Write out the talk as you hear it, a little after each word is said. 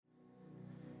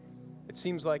It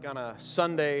seems like on a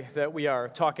Sunday that we are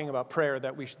talking about prayer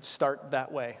that we should start that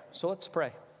way. So let's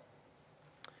pray.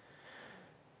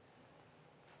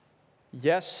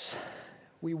 Yes,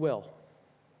 we will.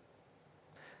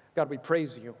 God, we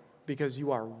praise you because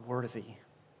you are worthy.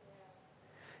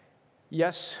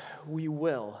 Yes, we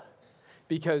will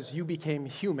because you became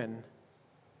human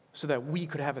so that we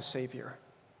could have a Savior.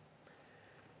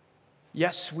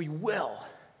 Yes, we will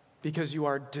because you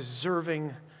are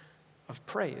deserving of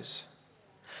praise.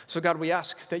 So God, we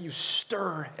ask that you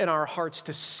stir in our hearts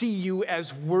to see you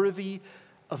as worthy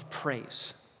of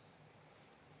praise.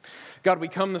 God, we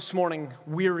come this morning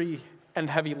weary and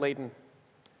heavy laden.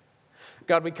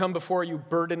 God, we come before you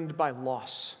burdened by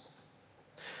loss.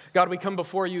 God, we come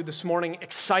before you this morning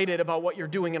excited about what you're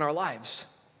doing in our lives.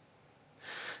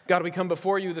 God, we come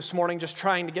before you this morning just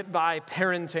trying to get by,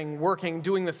 parenting, working,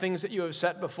 doing the things that you have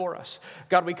set before us.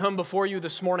 God, we come before you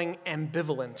this morning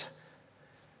ambivalent.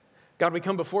 God, we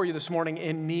come before you this morning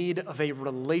in need of a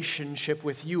relationship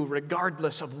with you,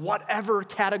 regardless of whatever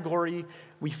category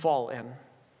we fall in.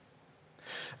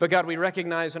 But God, we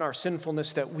recognize in our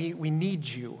sinfulness that we need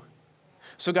you.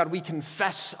 So God, we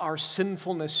confess our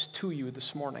sinfulness to you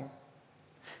this morning.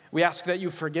 We ask that you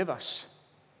forgive us.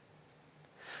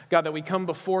 God, that we come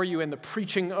before you in the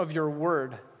preaching of your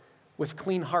word with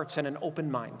clean hearts and an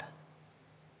open mind.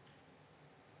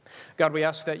 God, we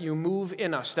ask that you move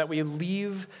in us, that we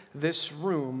leave this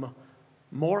room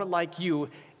more like you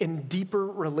in deeper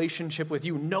relationship with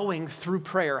you, knowing through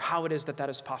prayer how it is that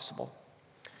is possible.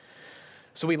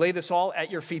 So we lay this all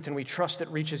at your feet and we trust it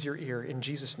reaches your ear. In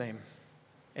Jesus' name,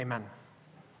 amen.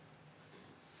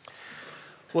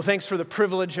 Well, thanks for the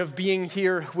privilege of being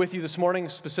here with you this morning.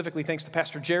 Specifically, thanks to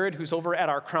Pastor Jared, who's over at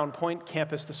our Crown Point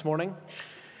campus this morning.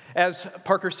 As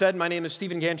Parker said, my name is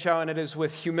Stephen Ganschow, and it is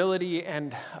with humility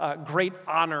and great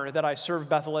honor that I serve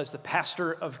Bethel as the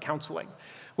pastor of counseling,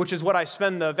 which is what I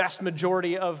spend the vast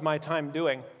majority of my time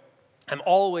doing. I'm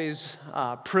always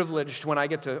privileged when I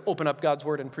get to open up God's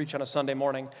Word and preach on a Sunday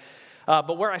morning.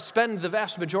 But where I spend the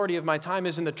vast majority of my time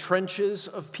is in the trenches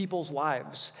of people's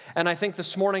lives. And I think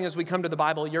this morning as we come to the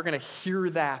Bible, you're going to hear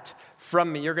that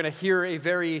from me. You're going to hear a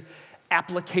very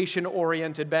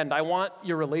application-oriented bend. I want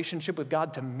your relationship with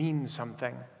God to mean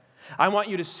something. I want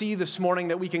you to see this morning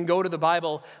that we can go to the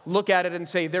Bible, look at it and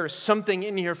say, there is something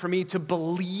in here for me to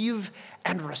believe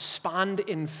and respond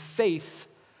in faith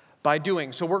by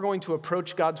doing. So we're going to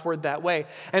approach God's Word that way.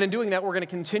 And in doing that, we're going to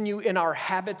continue in our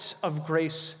Habits of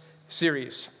Grace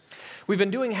series. We've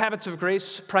been doing Habits of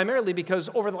Grace primarily because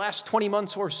over the last 20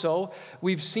 months or so,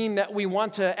 we've seen that we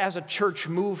want to, as a church,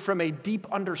 move from a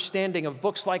deep understanding of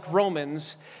books like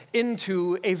Romans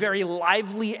into a very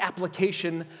lively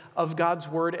application of God's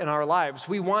Word in our lives.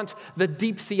 We want the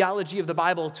deep theology of the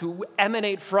Bible to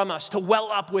emanate from us, to well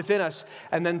up within us,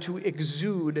 and then to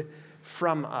exude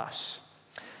from us.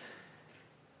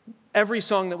 Every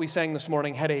song that we sang this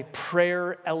morning had a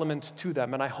prayer element to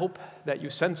them, and I hope that you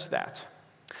sense that.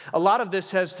 A lot of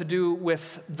this has to do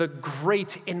with the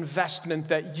great investment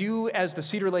that you as the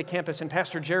Cedar Lake campus and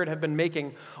Pastor Jared have been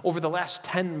making over the last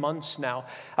 10 months now.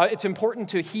 It's important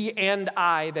to he and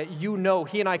I that you know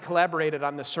he and I collaborated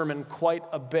on this sermon quite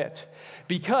a bit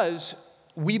because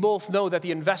we both know that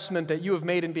the investment that you have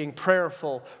made in being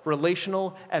prayerful,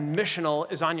 relational, and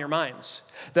missional is on your minds.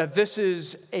 That this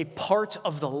is a part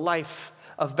of the life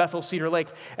of Bethel Cedar Lake.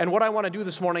 And what I want to do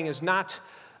this morning is not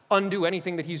undo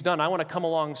anything that he's done. I want to come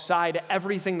alongside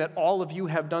everything that all of you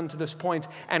have done to this point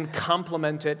and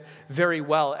complement it very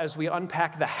well as we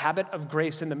unpack the habit of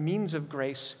grace and the means of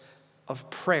grace of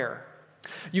prayer.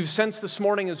 You've sensed this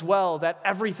morning as well that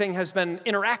everything has been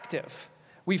interactive.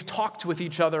 We've talked with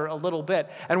each other a little bit,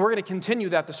 and we're going to continue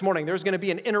that this morning. There's going to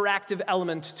be an interactive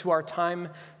element to our time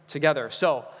together.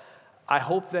 So I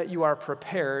hope that you are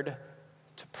prepared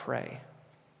to pray.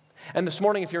 And this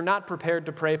morning, if you're not prepared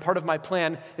to pray, part of my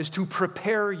plan is to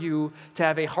prepare you to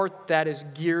have a heart that is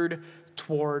geared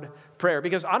toward prayer.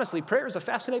 Because honestly, prayer is a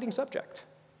fascinating subject.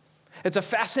 It's a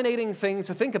fascinating thing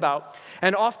to think about.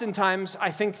 And oftentimes,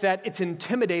 I think that it's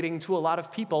intimidating to a lot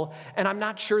of people, and I'm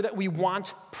not sure that we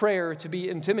want prayer to be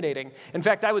intimidating. In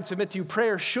fact, I would submit to you,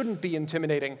 prayer shouldn't be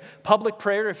intimidating. Public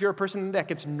prayer, if you're a person that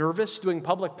gets nervous doing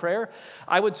public prayer,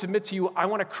 I would submit to you, I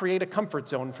want to create a comfort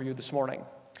zone for you this morning.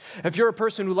 If you're a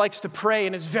person who likes to pray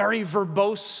and is very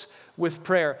verbose with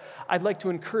prayer, I'd like to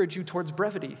encourage you towards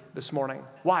brevity this morning.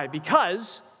 Why?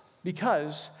 Because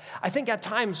I think at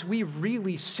times we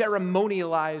really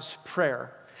ceremonialize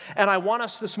prayer. And I want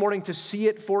us this morning to see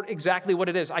it for exactly what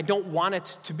it is. I don't want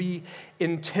it to be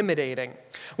intimidating.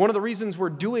 One of the reasons we're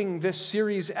doing this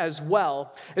series as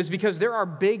well is because there are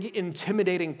big,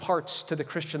 intimidating parts to the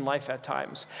Christian life at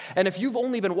times. And if you've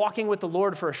only been walking with the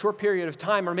Lord for a short period of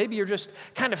time, or maybe you're just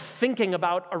kind of thinking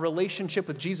about a relationship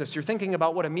with Jesus, you're thinking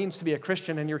about what it means to be a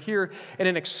Christian, and you're here in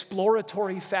an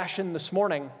exploratory fashion this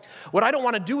morning, what I don't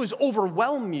want to do is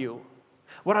overwhelm you.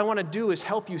 What I want to do is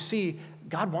help you see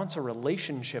God wants a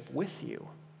relationship with you.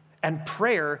 And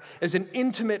prayer is an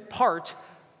intimate part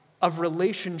of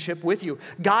relationship with you.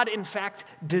 God, in fact,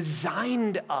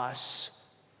 designed us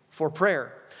for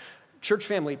prayer. Church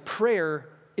family, prayer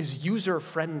is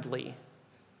user-friendly.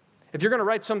 If you're going to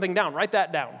write something down, write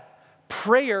that down.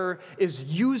 Prayer is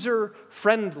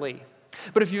user-friendly.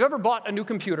 But if you've ever bought a new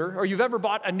computer or you've ever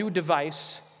bought a new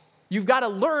device, you've got to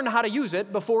learn how to use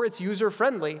it before it's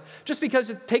user-friendly. Just because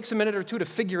it takes a minute or two to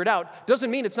figure it out doesn't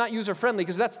mean it's not user-friendly,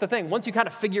 because that's the thing. Once you kind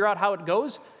of figure out how it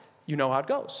goes, you know how it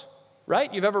goes,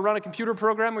 right? You've ever run a computer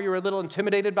program where you were a little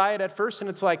intimidated by it at first, and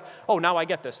it's like, oh, now I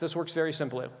get this. This works very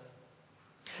simply.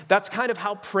 That's kind of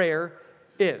how prayer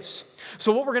is.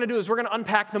 So what we're going to do is we're going to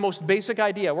unpack the most basic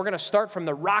idea. We're going to start from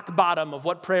the rock bottom of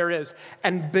what prayer is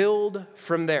and build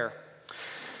from there.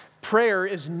 Prayer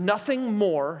is nothing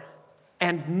more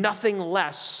and nothing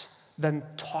less than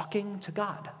talking to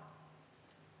God.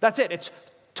 That's it. It's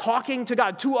talking to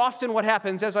God. Too often what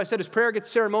happens, as I said, is prayer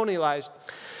gets ceremonialized.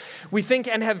 We think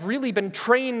and have really been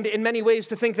trained in many ways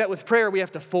to think that with prayer we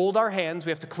have to fold our hands, we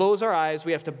have to close our eyes,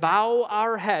 we have to bow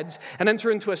our heads and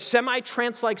enter into a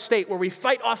semi-trance-like state where we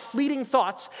fight off fleeting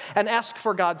thoughts and ask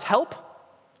for God's help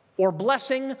or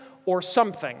blessing or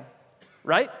something,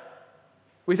 right?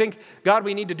 We think, God,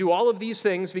 we need to do all of these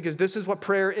things because this is what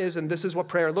prayer is and this is what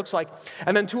prayer looks like.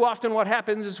 And then too often what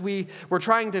happens is we're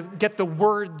trying to get the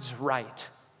words right.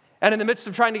 And in the midst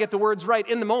of trying to get the words right,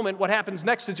 in the moment, what happens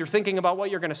next is you're thinking about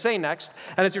what you're going to say next.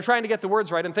 And as you're trying to get the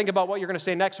words right and think about what you're going to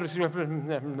say next,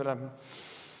 you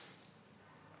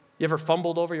ever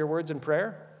fumbled over your words in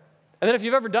prayer? And then if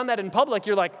you've ever done that in public,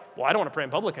 you're like, well, I don't want to pray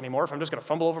in public anymore if I'm just going to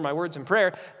fumble over my words in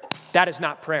prayer. That is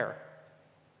not prayer.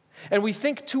 And we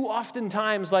think too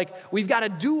oftentimes like we've got to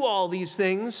do all these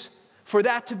things for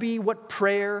that to be what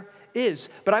prayer is.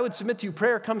 But I would submit to you,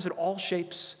 prayer comes in all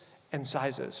shapes and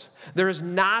sizes. There is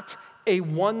not a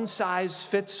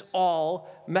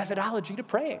one-size-fits-all methodology to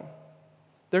praying.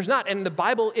 There's not. And the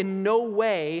Bible in no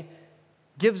way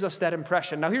gives us that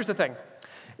impression. Now, here's the thing.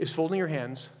 Is folding your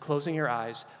hands, closing your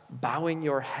eyes, bowing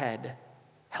your head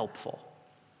helpful?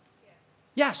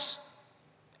 Yes.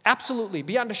 Absolutely,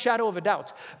 beyond a shadow of a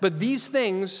doubt. But these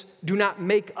things do not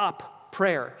make up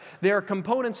prayer. They are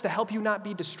components to help you not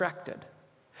be distracted.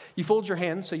 You fold your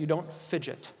hands so you don't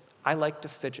fidget. I like to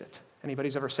fidget.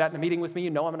 Anybody's ever sat in a meeting with me,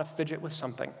 you know I'm going to fidget with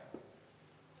something.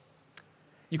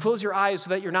 You close your eyes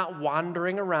so that you're not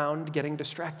wandering around getting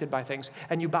distracted by things.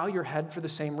 And you bow your head for the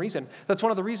same reason. That's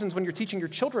one of the reasons when you're teaching your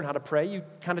children how to pray, you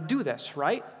kind of do this,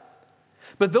 right?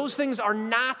 But those things are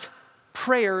not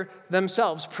prayer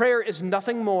themselves. Prayer is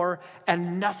nothing more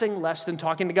and nothing less than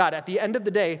talking to God. At the end of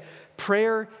the day,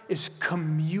 prayer is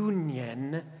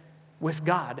communion with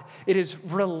God. It is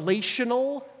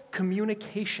relational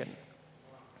communication.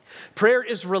 Prayer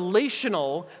is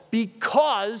relational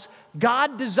because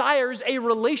God desires a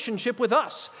relationship with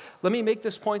us. Let me make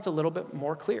this point a little bit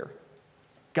more clear.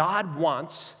 God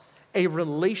wants a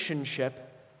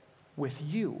relationship with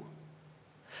you.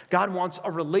 God wants a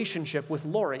relationship with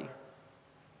Lori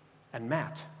and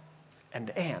Matt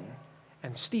and Ann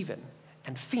and Stephen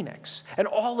and Phoenix and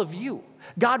all of you.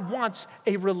 God wants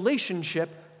a relationship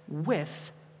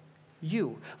with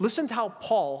you. Listen to how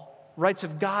Paul writes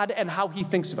of God and how he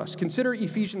thinks of us. Consider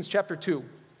Ephesians chapter 2.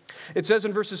 It says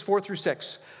in verses 4 through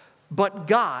 6, "But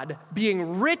God,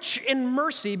 being rich in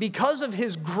mercy because of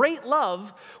his great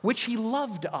love, which he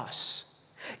loved us,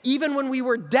 even when we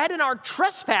were dead in our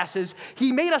trespasses,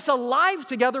 he made us alive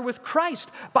together with Christ.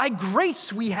 By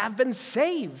grace we have been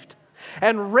saved,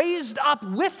 and raised up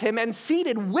with him and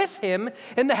seated with him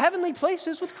in the heavenly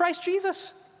places with Christ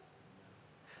Jesus."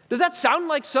 Does that sound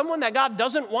like someone that God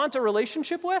doesn't want a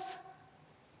relationship with?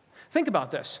 Think about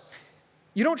this.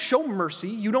 You don't show mercy.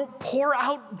 You don't pour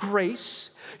out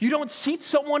grace. You don't seat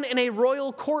someone in a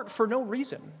royal court for no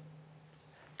reason.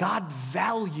 God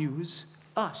values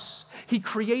us. He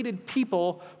created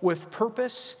people with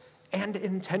purpose and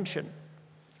intention.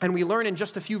 And we learn in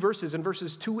just a few verses, in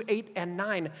verses 2, 8, and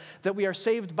 9, that we are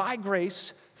saved by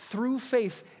grace through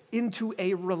faith into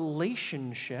a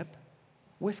relationship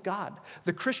with God.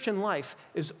 The Christian life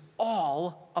is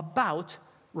all about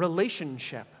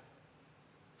relationship.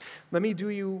 Let me do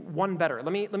you one better.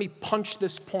 Let me punch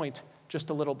this point just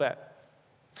a little bit.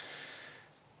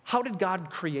 How did God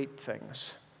create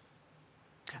things?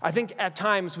 I think at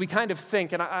times we kind of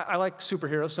think, and I like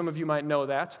superheroes, some of you might know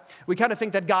that, we kind of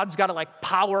think that God's got to like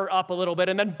power up a little bit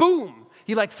and then boom,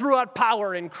 he like threw out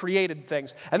power and created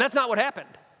things. And that's not what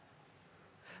happened.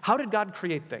 How did God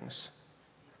create things?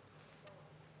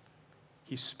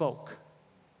 He spoke.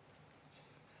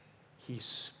 He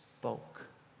spoke.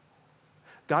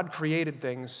 God created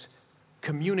things,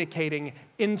 communicating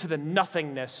into the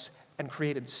nothingness and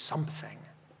created something.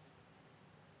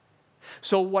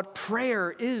 So what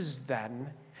prayer is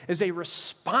then is a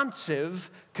responsive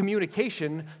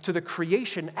communication to the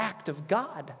creation act of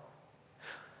God.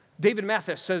 David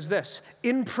Mathis says this,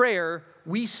 in prayer,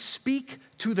 we speak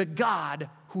to the God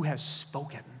who has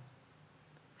spoken.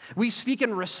 We speak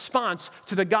in response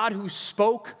to the God who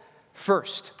spoke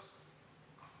first.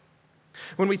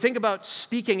 When we think about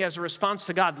speaking as a response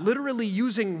to God, literally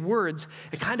using words,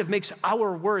 it kind of makes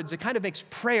our words, it kind of makes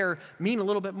prayer mean a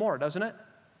little bit more, doesn't it?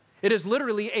 It is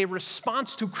literally a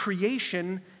response to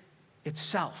creation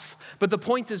itself. But the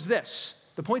point is this.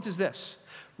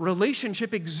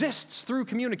 Relationship exists through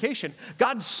communication.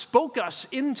 God spoke us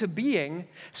into being,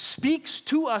 speaks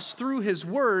to us through his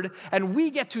word, and we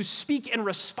get to speak in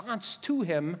response to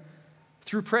him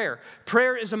through prayer.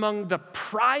 Prayer is among the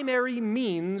primary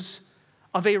means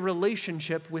of a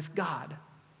relationship with God.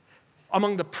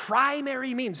 Among the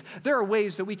primary means. There are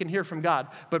ways that we can hear from God,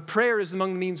 but prayer is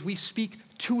among the means we speak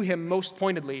to him most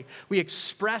pointedly. We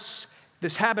express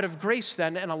this habit of grace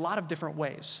then in a lot of different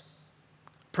ways.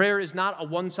 Prayer is not a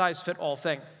one-size-fits-all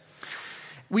thing.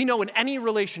 We know in any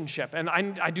relationship, and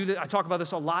I talk about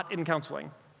this a lot in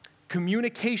counseling,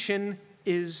 communication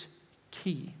is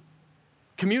key.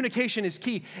 Communication is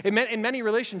key. In many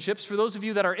relationships, for those of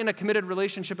you that are in a committed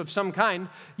relationship of some kind,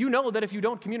 you know that if you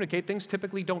don't communicate, things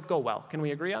typically don't go well. Can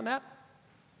we agree on that?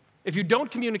 If you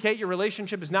don't communicate, your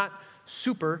relationship is not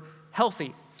super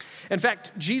healthy. In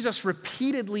fact, Jesus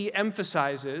repeatedly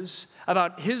emphasizes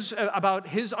about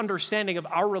his understanding of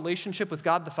our relationship with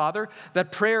God the Father,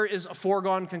 that prayer is a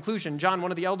foregone conclusion. John,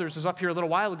 one of the elders, was up here a little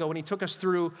while ago, and he took us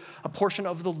through a portion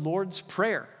of the Lord's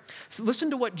Prayer.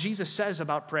 Listen to what Jesus says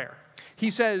about prayer. He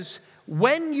says,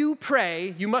 when you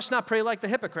pray, you must not pray like the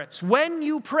hypocrites. When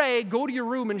you pray, go to your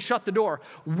room and shut the door.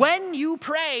 When you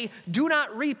pray, do not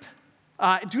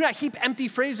heap empty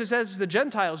phrases as the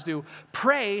Gentiles do.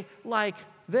 Pray like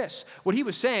this. What he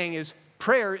was saying is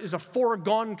prayer is a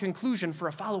foregone conclusion for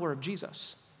a follower of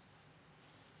Jesus.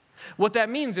 What that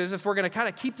means is if we're going to kind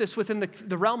of keep this within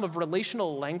the realm of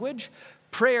relational language,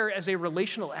 prayer as a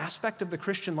relational aspect of the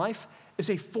Christian life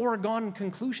is a foregone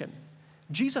conclusion.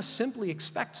 Jesus simply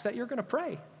expects that you're going to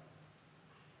pray.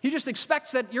 He just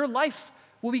expects that your life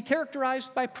will be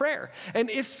characterized by prayer. And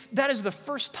if that is the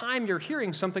first time you're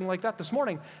hearing something like that this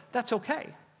morning, that's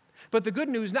okay. But the good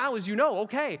news now is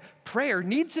okay, prayer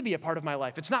needs to be a part of my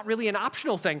life. It's not really an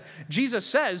optional thing. Jesus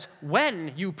says,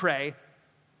 when you pray,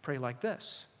 pray like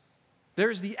this.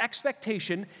 There's the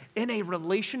expectation in a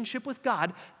relationship with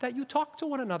God that you talk to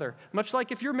one another. Much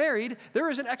like if you're married, there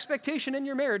is an expectation in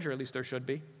your marriage, or at least there should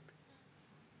be,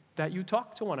 that you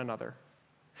talk to one another.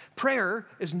 Prayer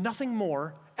is nothing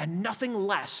more and nothing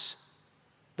less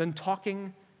than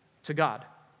talking to God.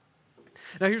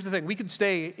 Now, here's the thing. We could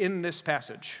stay in this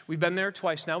passage. We've been there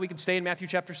twice now. We could stay in Matthew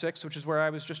chapter 6, which is where I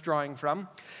was just drawing from.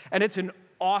 And it's an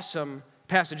awesome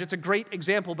passage. It's a great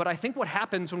example. But I think what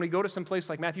happens when we go to some place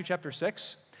like Matthew chapter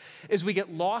 6 is we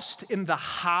get lost in the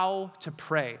how to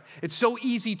pray. It's so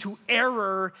easy to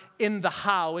error in the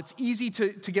how. It's easy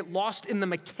to get lost in the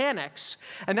mechanics.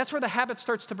 And that's where the habit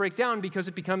starts to break down because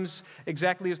it becomes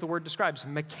exactly as the word describes,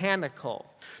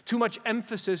 mechanical. Too much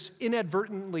emphasis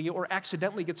inadvertently or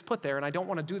accidentally gets put there, and I don't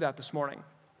want to do that this morning.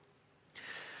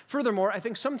 Furthermore, I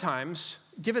think sometimes,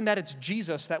 given that it's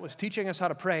Jesus that was teaching us how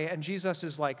to pray, and Jesus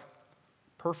is like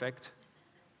perfect,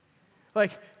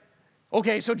 like,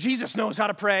 okay, so Jesus knows how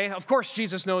to pray. Of course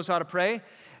Jesus knows how to pray.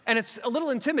 And it's a little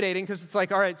intimidating because it's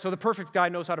like, all right, so the perfect guy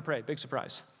knows how to pray. Big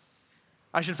surprise.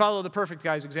 I should follow the perfect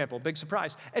guy's example. Big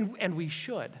surprise. And we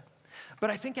should. But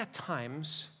I think at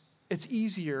times it's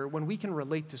easier when we can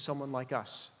relate to someone like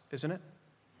us, isn't it?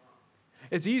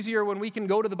 It's easier when we can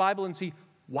go to the Bible and see,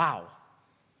 wow,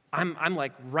 I'm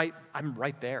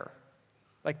right there.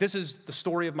 Like this is the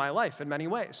story of my life in many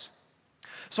ways.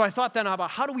 So I thought then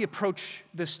about how do we approach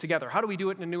this together? How do we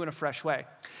do it in a new and a fresh way?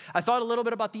 I thought a little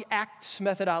bit about the ACTS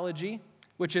methodology,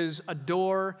 which is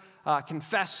adore,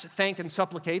 confess, thank, and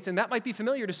supplicate. And that might be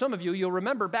familiar to some of you. You'll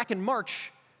remember back in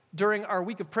March, during our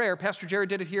week of prayer. Pastor Jared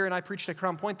did it here, and I preached at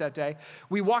Crown Point that day.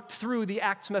 We walked through the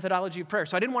Acts methodology of prayer.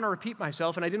 So I didn't want to repeat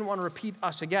myself, and I didn't want to repeat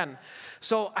us again.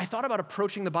 So I thought about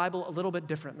approaching the Bible a little bit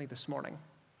differently this morning.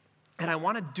 And I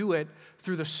want to do it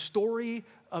through the story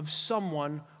of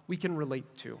someone we can relate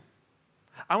to.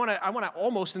 I want to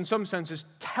almost, in some senses,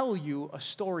 tell you a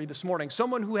story this morning.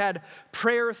 Someone who had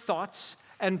prayer thoughts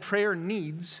and prayer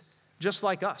needs just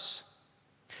like us.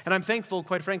 And I'm thankful,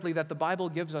 quite frankly, that the Bible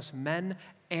gives us men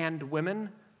and women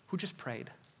who just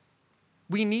prayed.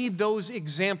 We need those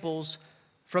examples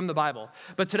from the Bible.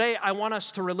 But today, I want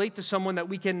us to relate to someone that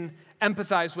we can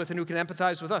empathize with and who can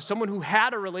empathize with us. Someone who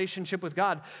had a relationship with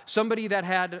God. Somebody that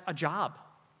had a job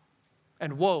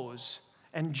and woes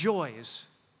and joys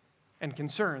and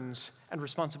concerns and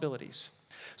responsibilities.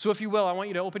 So if you will, I want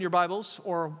you to open your Bibles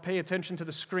or pay attention to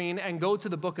the screen and go to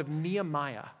the book of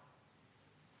Nehemiah.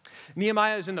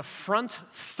 Nehemiah is in the front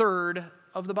third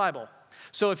of the Bible.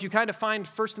 So if you kind of find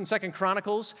 1st and 2nd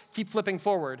Chronicles, keep flipping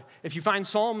forward. If you find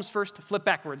Psalms first, flip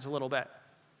backwards a little bit.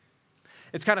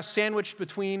 It's kind of sandwiched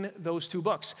between those two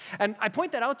books. And I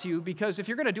point that out to you because if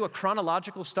you're going to do a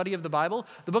chronological study of the Bible,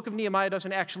 the book of Nehemiah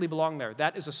doesn't actually belong there.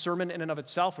 That is a sermon in and of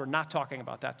itself. We're not talking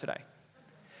about that today.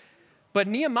 But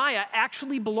Nehemiah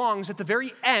actually belongs at the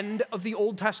very end of the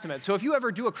Old Testament. So if you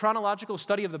ever do a chronological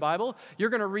study of the Bible, you're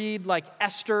going to read like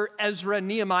Esther, Ezra,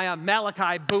 Nehemiah,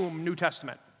 Malachi, boom, New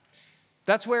Testament.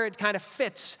 That's where it kind of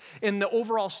fits in the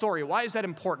overall story. Why is that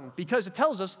important? Because it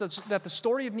tells us that the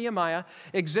story of Nehemiah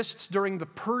exists during the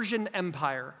Persian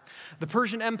Empire. The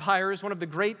Persian Empire is one of the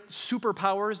great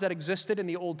superpowers that existed in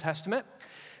the Old Testament.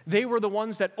 They were the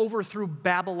ones that overthrew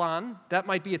Babylon. That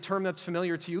might be a term that's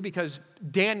familiar to you because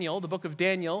Daniel, the book of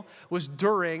Daniel, was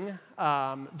during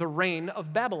the reign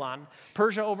of Babylon.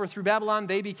 Persia overthrew Babylon.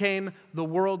 They became the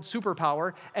world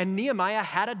superpower, and Nehemiah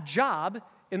had a job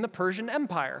in the Persian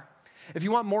Empire. If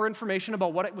you want more information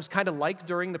about what it was kind of like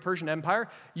during the Persian Empire,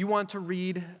 you want to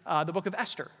read the book of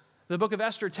Esther. The book of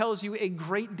Esther tells you a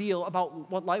great deal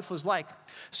about what life was like.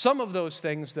 Some of those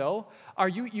things, though, are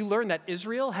you learn that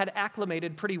Israel had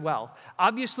acclimated pretty well.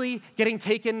 Obviously, getting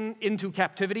taken into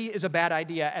captivity is a bad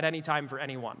idea at any time for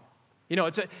anyone. You know,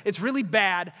 it's really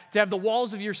bad to have the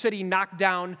walls of your city knocked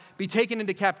down, be taken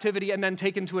into captivity, and then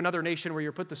taken to another nation where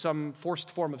you're put to some forced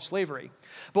form of slavery.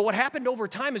 But what happened over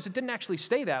time is it didn't actually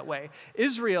stay that way.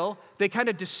 Israel, they kind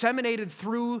of disseminated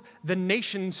through the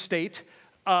nation state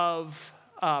of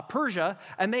Persia,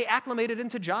 and they acclimated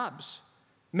into jobs.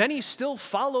 Many still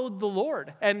followed the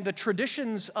Lord, and the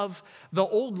traditions of the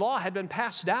old law had been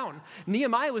passed down.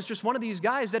 Nehemiah was just one of these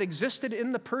guys that existed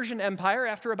in the Persian Empire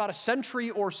after about a century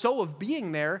or so of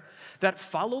being there that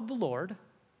followed the Lord,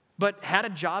 but had a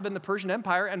job in the Persian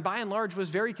Empire, and by and large was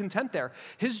very content there.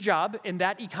 His job in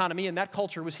that economy, in that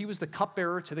culture, was he was the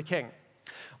cupbearer to the king.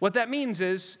 What that means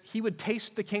is he would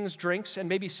taste the king's drinks and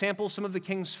maybe sample some of the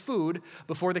king's food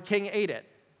before the king ate it.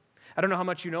 I don't know how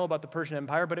much you know about the Persian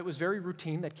Empire, but it was very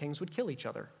routine that kings would kill each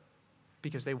other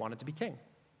because they wanted to be king.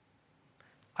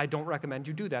 I don't recommend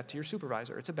you do that to your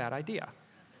supervisor. It's a bad idea.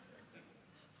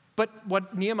 But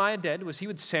what Nehemiah did was he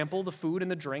would sample the food and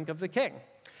the drink of the king,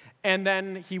 and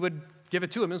then he would give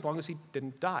it to him as long as he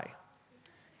didn't die.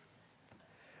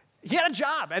 He had a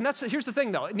job, and here's the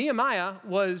thing, though. Nehemiah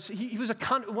was, he was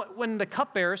when the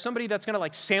cupbearer, somebody that's going to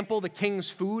like sample the king's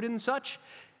food and such,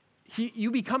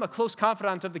 you become a close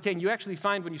confidant of the king. You actually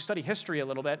find when you study history a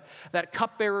little bit that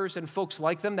cupbearers and folks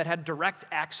like them that had direct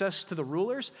access to the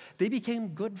rulers, they became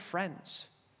good friends.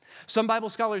 Some Bible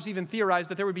scholars even theorize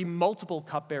that there would be multiple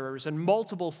cupbearers and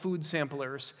multiple food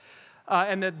samplers,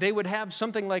 and that they would have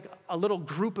something like a little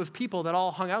group of people that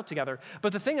all hung out together.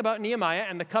 But the thing about Nehemiah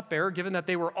and the cupbearer, given that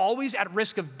they were always at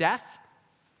risk of death,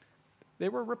 they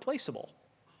were replaceable.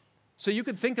 So you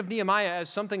could think of Nehemiah as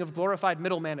something of glorified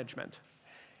middle management.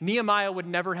 Nehemiah would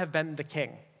never have been the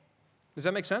king. Does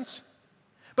that make sense?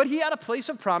 But he had a place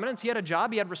of prominence, he had a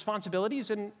job, he had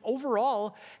responsibilities, and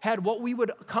overall had what we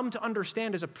would come to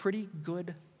understand as a pretty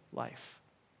good life.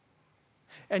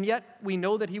 And yet, we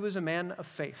know that he was a man of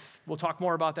faith. We'll talk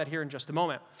more about that here in just a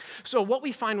moment. So what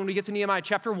we find when we get to Nehemiah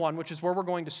chapter 1, which is where we're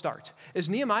going to start, is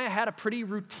Nehemiah had a pretty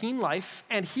routine life,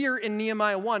 and here in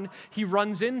Nehemiah 1, he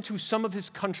runs into some of his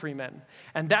countrymen.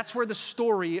 And that's where the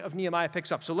story of Nehemiah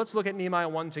picks up. So let's look at Nehemiah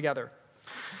 1 together.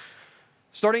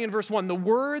 Starting in verse 1, the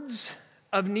words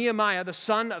of Nehemiah, the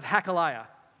son of Hakaliah.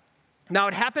 Now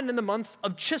it happened in the month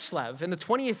of Chislev, in the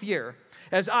 20th year,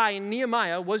 as I,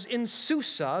 Nehemiah, was in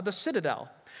Susa, the citadel,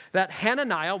 that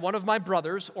Hananiah, one of my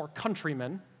brothers or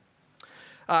countrymen,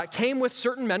 came with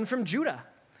certain men from Judah.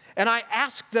 And I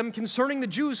asked them concerning the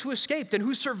Jews who escaped and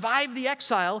who survived the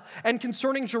exile and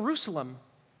concerning Jerusalem.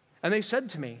 And they said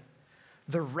to me,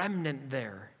 The remnant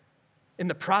there in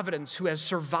the providence who has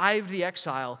survived the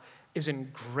exile is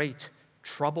in great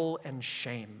trouble and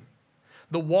shame.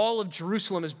 The wall of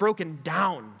Jerusalem is broken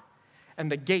down,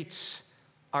 and the gates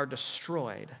are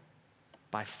destroyed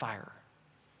by fire.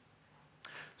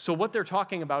 So what they're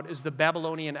talking about is the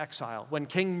Babylonian exile, when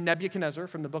King Nebuchadnezzar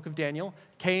from the book of Daniel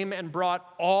came and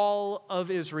brought all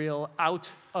of Israel out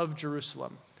of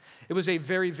Jerusalem. It was a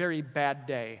very, very bad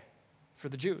day for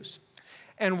the Jews.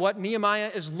 And what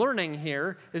Nehemiah is learning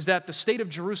here is that the state of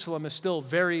Jerusalem is still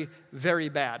very, very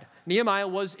bad. Nehemiah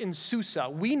was in Susa.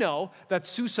 We know that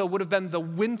Susa would have been the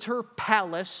winter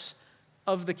palace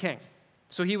of the king.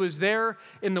 So he was there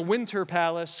in the winter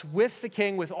palace with the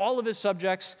king, with all of his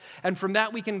subjects, and from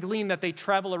that we can glean that they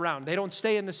travel around. They don't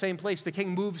stay in the same place. The king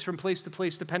moves from place to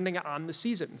place depending on the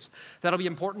seasons. That'll be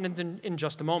important in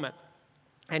just a moment.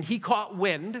 And he caught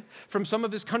wind from some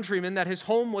of his countrymen that his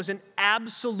home was in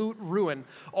absolute ruin.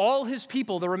 All his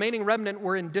people, the remaining remnant,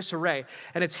 were in disarray.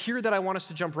 And it's here that I want us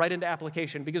to jump right into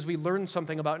application, because we learn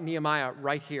something about Nehemiah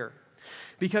right here.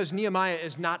 Because Nehemiah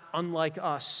is not unlike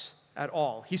us at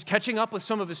all. He's catching up with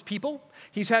some of his people.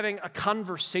 He's having a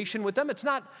conversation with them. It's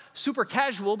not super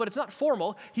casual, but it's not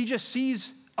formal. He just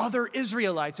sees other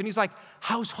Israelites, and he's like,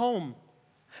 how's home?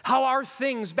 How are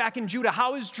things back in Judah?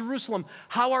 How is Jerusalem?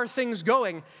 How are things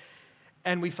going?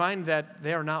 And we find that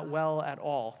they are not well at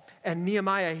all. And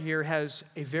Nehemiah here has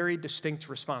a very distinct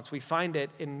response. We find it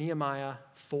in Nehemiah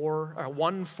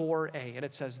 1:4a, and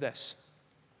it says this: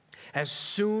 "As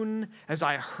soon as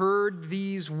I heard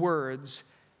these words,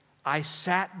 I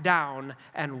sat down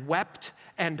and wept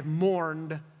and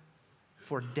mourned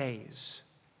for days."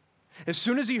 As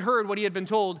soon as he heard what he had been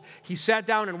told, he sat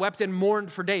down and wept and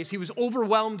mourned for days. He was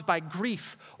overwhelmed by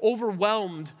grief,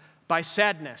 overwhelmed by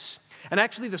sadness. And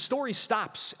actually, the story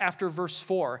stops after verse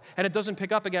 4, and it doesn't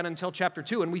pick up again until chapter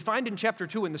 2. And we find in chapter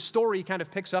 2, when the story kind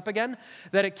of picks up again,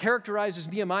 that it characterizes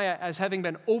Nehemiah as having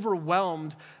been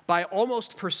overwhelmed by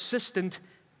almost persistent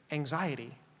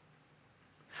anxiety.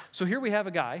 So here we have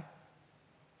a guy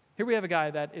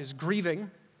that is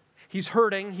grieving. He's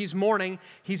hurting, he's mourning,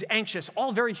 he's anxious,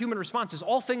 all very human responses,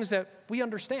 all things that we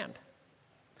understand.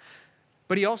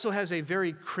 But he also has a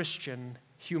very Christian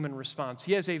human response.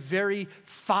 He has a very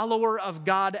follower of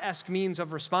God-esque means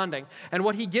of responding. And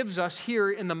what he gives us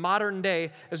here in the modern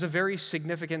day is a very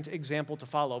significant example to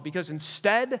follow. Because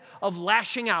instead of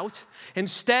lashing out,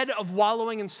 instead of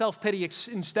wallowing in self-pity,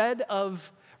 instead of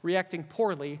reacting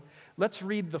poorly, let's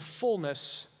read the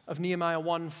fullness of Nehemiah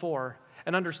 1:4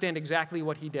 and understand exactly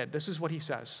what he did. This is what he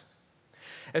says: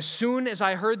 "As soon as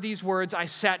I heard these words, I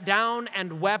sat down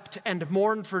and wept and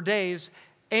mourned for days,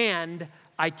 and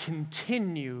I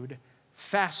continued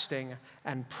fasting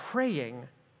and praying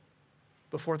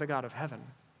before the God of heaven."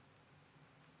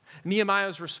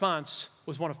 Nehemiah's response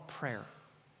was one of prayer.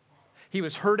 He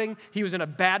was hurting. He was in a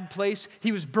bad place.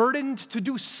 He was burdened to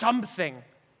do something,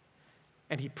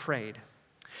 and he prayed.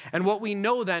 And what we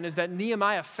know then is that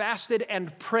Nehemiah fasted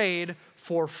and prayed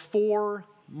for 4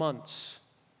 months.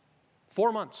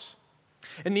 4 months.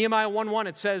 In Nehemiah 1:1,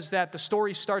 it says that the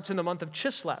story starts in the month of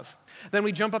Chislev. Then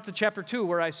we jump up to chapter 2,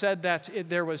 where I said that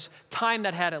there was time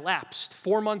that had elapsed,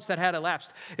 4 months that had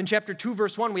elapsed. In chapter 2,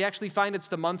 verse 1, we actually find it's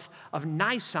the month of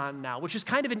Nisan now, which is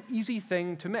kind of an easy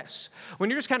thing to miss. When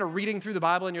you're just kind of reading through the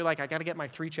Bible and you're like, I got to get my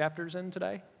 3 chapters in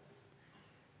today.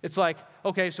 It's like,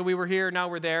 okay, so we were here, now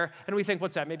we're there, and we think,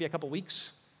 what's that, maybe a couple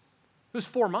weeks? It was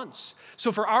 4 months.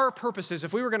 So for our purposes,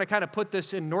 if we were going to kind of put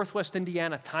this in Northwest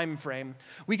Indiana time frame,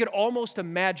 we could almost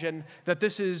imagine that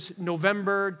this is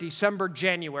November, December,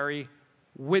 January,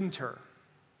 winter.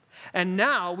 And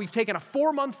now we've taken a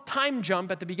 4-month time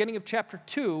jump at the beginning of chapter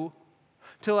 2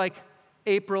 to like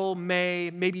April,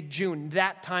 May, maybe June,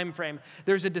 that time frame.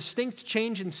 There's a distinct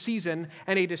change in season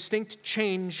and a distinct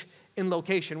change in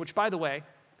location, which, by the way,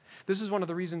 this is one of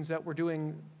the reasons that we're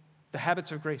doing the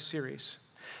Habits of Grace series,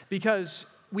 because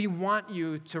we want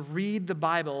you to read the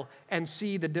Bible and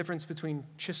see the difference between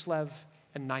Chislev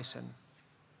and Nisan.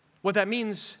 What that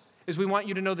means is we want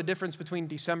you to know the difference between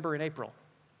December and April.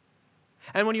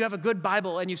 And when you have a good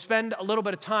Bible and you spend a little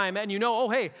bit of time and you know, oh,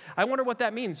 hey, I wonder what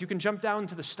that means, you can jump down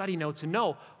to the study notes and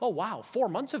know, oh, wow, 4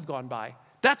 months have gone by.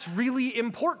 That's really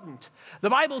important. The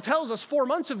Bible tells us 4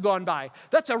 months have gone by.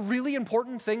 That's a really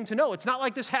important thing to know. It's not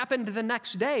like this happened the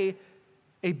next day.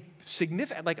 A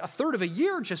significant, like a third of a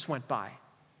year just went by.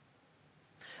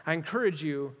 I encourage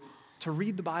you to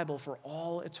read the Bible for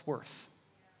all it's worth.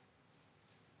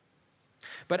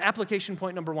 But application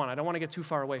point number 1, I don't want to get too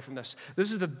far away from this.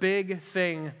 This is the big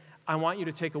thing I want you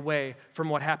to take away from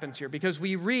what happens here. Because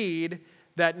we read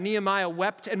that Nehemiah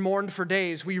wept and mourned for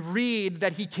days. We read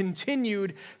that he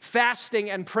continued fasting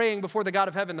and praying before the God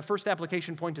of heaven. The first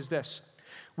application point is this: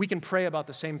 we can pray about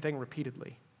the same thing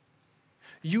repeatedly.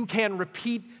 You can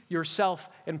repeat yourself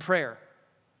in prayer.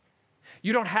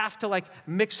 You don't have to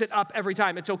mix it up every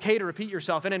time. It's okay to repeat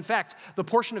yourself. And in fact, the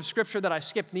portion of Scripture that I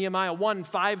skipped, Nehemiah 1,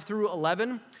 5 through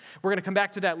 11, we're going to come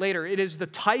back to that later. It is the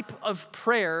type of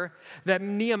prayer that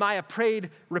Nehemiah prayed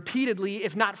repeatedly,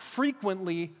 if not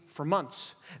frequently, for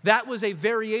months. That was a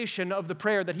variation of the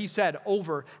prayer that he said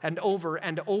over and over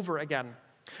and over again.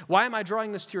 Why am I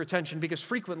drawing this to your attention? Because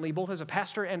frequently, both as a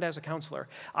pastor and as a counselor,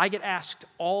 I get asked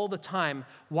all the time,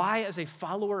 why as a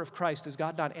follower of Christ is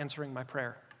God not answering my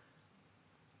prayer?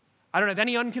 I don't have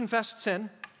any unconfessed sin.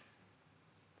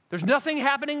 There's nothing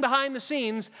happening behind the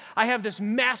scenes. I have this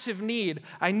massive need.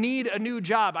 I need a new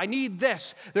job. I need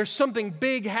this. There's something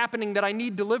big happening that I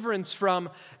need deliverance from.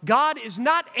 God is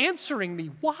not answering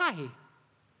me. Why?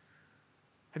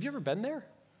 Have you ever been there?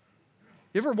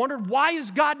 You ever wondered, why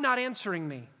is God not answering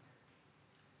me?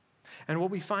 And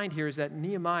what we find here is that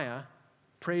Nehemiah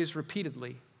prays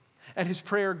repeatedly, and his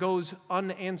prayer goes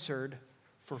unanswered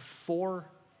for 4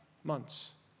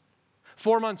 months.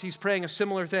 4 months he's praying a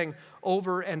similar thing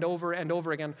over and over and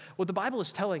over again. What the Bible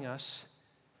is telling us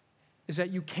is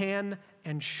that you can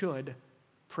and should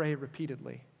pray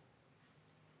repeatedly.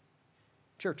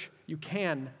 Church, you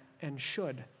can and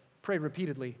should pray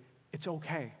repeatedly. It's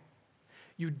okay.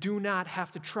 You do not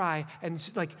have to try and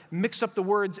mix up the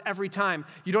words every time.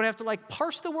 You don't have to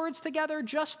parse the words together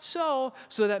just so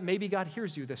that maybe God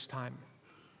hears you this time.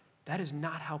 That is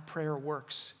not how prayer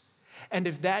works. And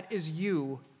if that is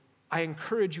you, I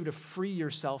encourage you to free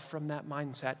yourself from that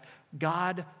mindset.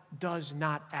 God does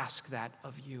not ask that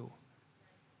of you.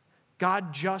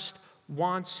 God just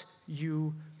wants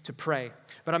you to pray.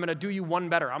 But I'm going to do you one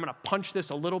better. I'm going to punch this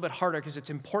a little bit harder because it's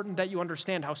important that you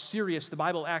understand how serious the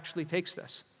Bible actually takes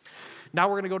this. Now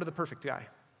we're going to go to the perfect guy.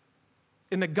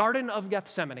 In the Garden of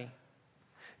Gethsemane,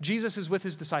 Jesus is with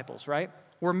his disciples, right?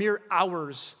 We're mere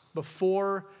hours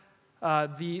before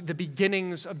the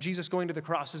beginnings of Jesus going to the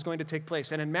cross is going to take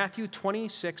place. And in Matthew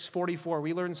 26:44,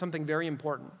 we learn something very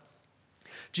important.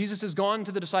 Jesus has gone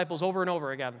to the disciples over and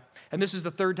over again. And this is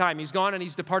the third time. He's gone and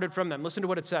he's departed from them. Listen to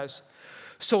what it says.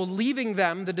 So leaving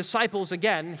them, the disciples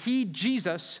again, he,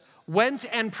 Jesus, went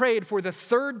and prayed for the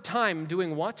third time,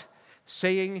 doing what?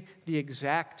 Saying the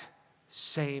exact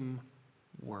same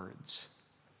words.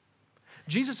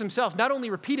 Jesus himself not only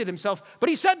repeated himself, but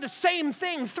he said the same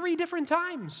thing 3 different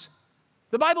times.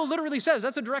 The Bible literally says,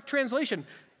 that's a direct translation,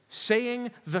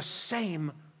 saying the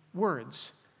same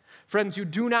words. Friends, you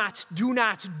do not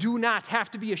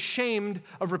have to be ashamed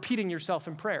of repeating yourself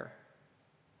in prayer,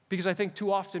 because I think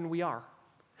too often we are.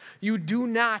 You do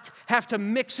not have to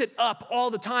mix it up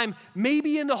all the time,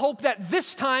 maybe in the hope that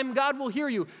this time God will hear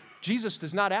you. Jesus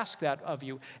does not ask that of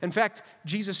you. In fact,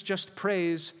 Jesus just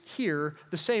prays here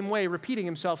the same way, repeating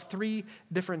himself 3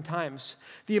 different times.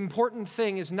 The important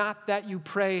thing is not that you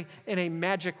pray in a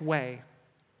magic way.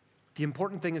 The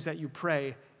important thing is that you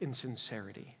pray in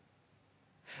sincerity.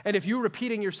 And if you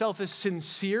repeating yourself is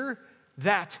sincere,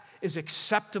 that is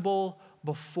acceptable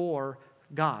before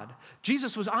God.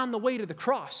 Jesus was on the way to the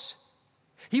cross.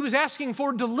 He was asking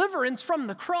for deliverance from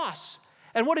the cross.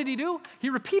 And what did he do? He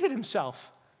repeated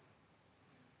himself.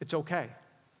 It's okay.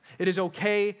 It is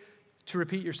okay to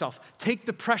repeat yourself. Take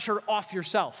the pressure off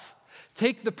yourself.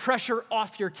 Take the pressure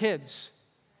off your kids.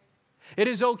 It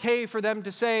is okay for them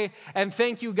to say, and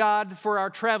thank you, God, for our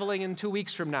traveling in 2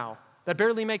 weeks from now. That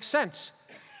barely makes sense.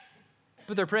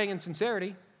 But they're praying in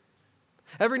sincerity.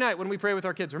 Every night when we pray with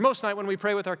our kids, or most night when we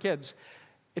pray with our kids,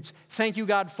 it's thank you,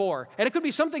 God, for. And it could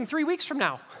be something 3 weeks from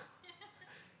now.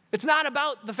 It's not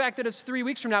about the fact that it's 3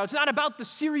 weeks from now. It's not about the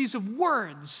series of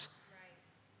words.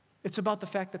 It's about the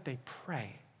fact that they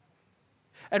pray.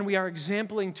 And we are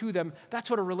exempling to them. That's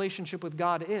what a relationship with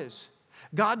God is.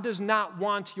 God does not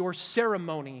want your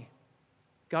ceremony.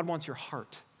 God wants your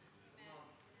heart.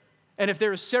 And if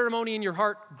there is ceremony in your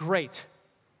heart, great.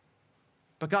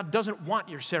 But God doesn't want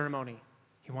your ceremony.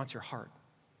 He wants your heart.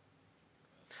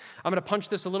 I'm going to punch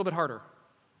this a little bit harder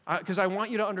because I want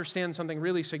you to understand something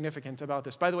really significant about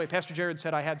this. By the way, Pastor Jared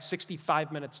said I had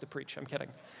 65 minutes to preach. I'm kidding.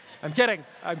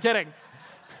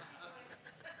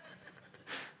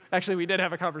 Actually, we did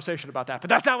have a conversation about that, but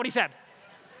that's not what he said.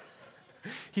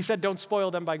 He said, don't spoil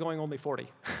them by going only 40.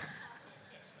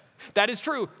 That is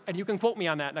true, and you can quote me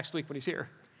on that next week when he's here.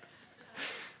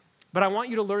 But I want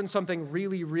you to learn something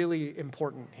really, really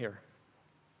important here.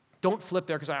 Don't flip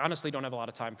there, because I honestly don't have a lot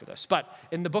of time for this. But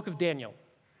in the book of Daniel,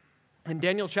 In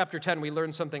Daniel chapter 10, we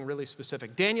learn something really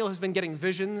specific. Daniel has been getting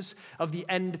visions of the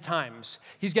end times.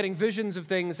 He's getting visions of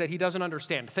things that he doesn't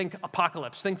understand. Think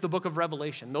apocalypse, think the book of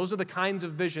Revelation. Those are the kinds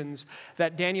of visions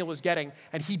that Daniel was getting,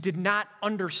 and he did not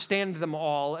understand them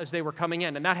all as they were coming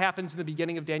in. And that happens in the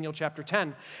beginning of Daniel chapter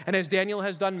 10. And as Daniel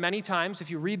has done many times, if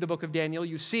you read the book of Daniel,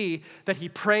 you see that he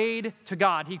prayed to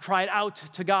God. He cried out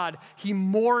to God. He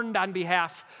mourned on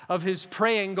behalf of his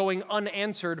praying going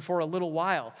unanswered for a little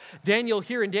while. Daniel,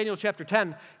 here in Daniel chapter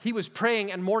 10, he was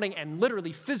praying and mourning and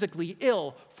literally physically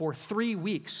ill for 3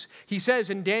 weeks. He says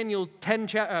in Daniel 10,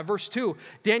 verse 2,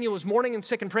 Daniel was mourning and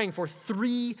sick and praying for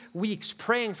 3 weeks,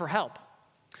 praying for help.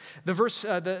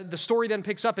 The story then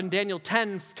picks up in Daniel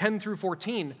 10 through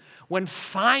 14, when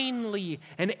finally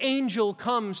an angel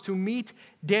comes to meet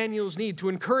Daniel's need, to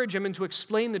encourage him and to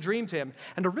explain the dream to him.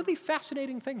 And a really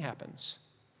fascinating thing happens.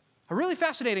 A really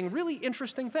fascinating, really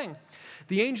interesting thing.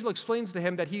 The angel explains to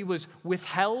him that he was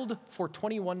withheld for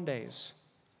 21 days.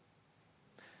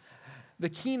 The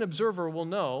keen observer will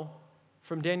know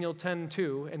from Daniel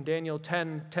 10:2 and Daniel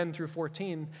 10 through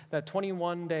 14 that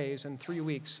 21 days and 3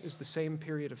 weeks is the same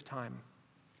period of time.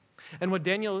 And what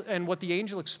the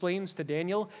angel explains to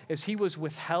Daniel is he was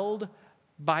withheld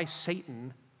by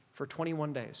Satan for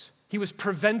 21 days. He was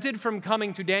prevented from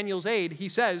coming to Daniel's aid, he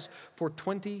says, for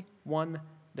 21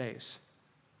 days.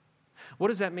 What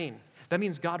does that mean? That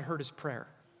means God heard his prayer.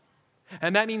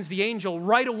 And that means the angel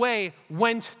right away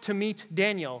went to meet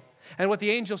Daniel. And what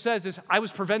the angel says is, I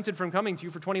was prevented from coming to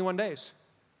you for 21 days.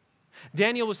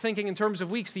 Daniel was thinking in terms of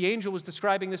weeks. The angel was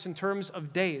describing this in terms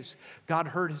of days. God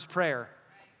heard his prayer.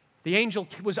 The angel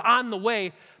was on the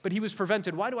way, but he was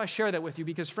prevented. Why do I share that with you?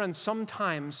 Because, friends,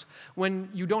 sometimes when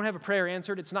you don't have a prayer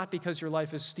answered, it's not because your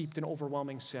life is steeped in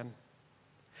overwhelming sin.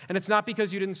 And it's not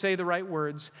because you didn't say the right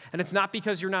words, and it's not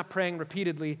because you're not praying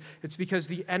repeatedly. It's because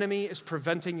the enemy is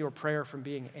preventing your prayer from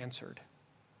being answered.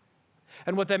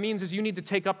 And what that means is you need to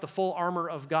take up the full armor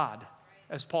of God,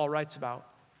 as Paul writes about.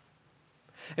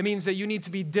 It means that you need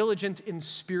to be diligent in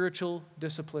spiritual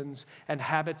disciplines and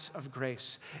habits of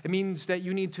grace. It means that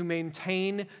you need to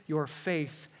maintain your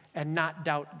faith and not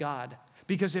doubt God,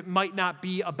 because it might not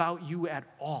be about you at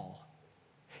all.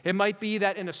 It might be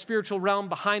that in the spiritual realm,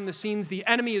 behind the scenes, the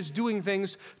enemy is doing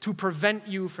things to prevent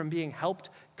you from being helped,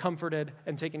 comforted,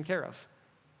 and taken care of.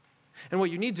 And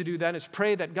what you need to do then is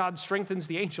pray that God strengthens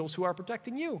the angels who are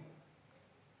protecting you.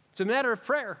 It's a matter of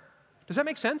prayer. Does that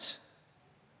make sense?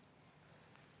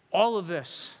 All of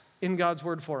this in God's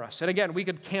word for us. And again, we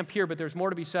could camp here, but there's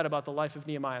more to be said about the life of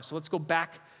Nehemiah. So let's go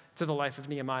back to the life of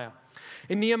Nehemiah.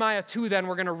 In Nehemiah 2, then,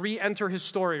 we're going to re-enter his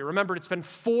story. Remember, it's been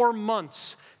 4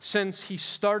 months since he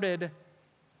started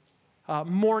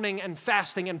mourning and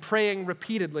fasting and praying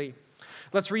repeatedly.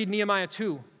 Let's read Nehemiah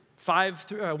 2,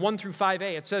 1 through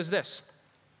 5a. It says this: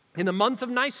 In the month of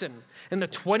Nisan, in the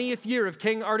 20th year of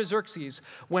King Artaxerxes,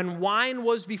 when wine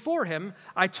was before him,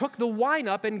 I took the wine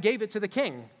up and gave it to the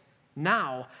king.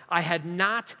 Now I had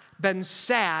not been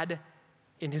sad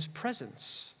in his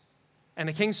presence. And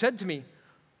the king said to me,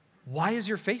 Why is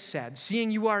your face sad,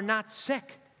 seeing you are not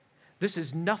sick? This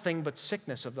is nothing but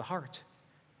sickness of the heart.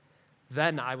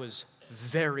 Then I was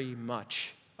very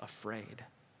much afraid.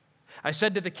 I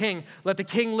said to the king, Let the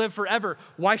king live forever.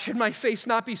 Why should my face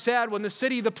not be sad when the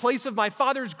city, the place of my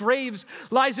father's graves,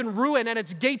 lies in ruin and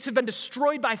its gates have been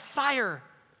destroyed by fire?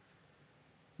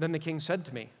 Then the king said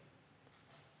to me,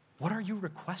 What are you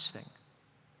requesting?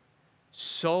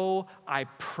 So I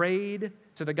prayed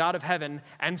to the God of heaven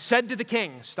and said to the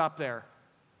king, stop there.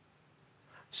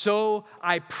 So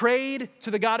I prayed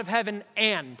to the God of heaven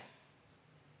and.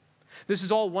 This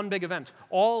is all one big event.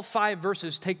 All 5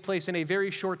 verses take place in a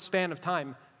very short span of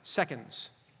time, seconds.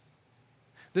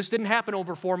 This didn't happen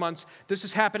over 4 months. This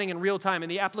is happening in real time.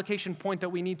 And the application point that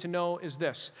we need to know is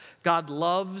this: God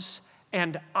loves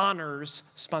and honors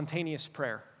spontaneous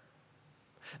prayer.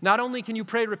 Not only can you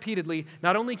pray repeatedly,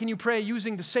 not only can you pray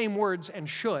using the same words and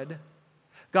should,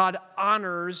 God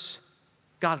honors,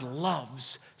 God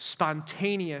loves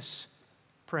spontaneous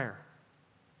prayer.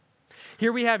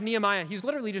 Here we have Nehemiah. He's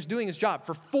literally just doing his job.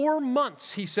 For 4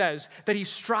 months, he says, that he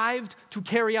strived to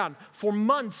carry on. For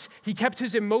months, he kept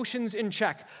his emotions in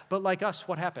check. But like us,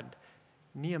 what happened?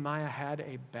 Nehemiah had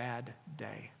a bad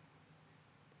day.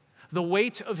 The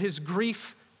weight of his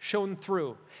grief shone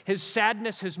through. His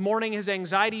sadness, his mourning, his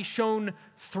anxiety shone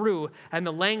through. And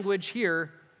the language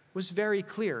here was very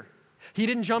clear. He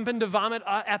didn't jump into vomit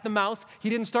at the mouth.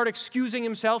 He didn't start excusing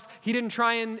himself. He didn't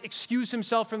try and excuse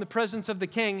himself from the presence of the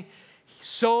king.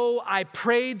 So I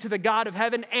prayed to the God of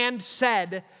heaven and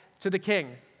said to the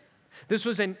king. This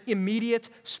was an immediate,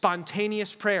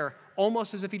 spontaneous prayer,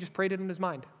 almost as if he just prayed it in his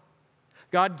mind.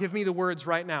 God, give me the words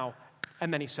right now.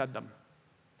 and then he said them.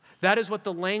 That is what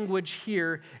the language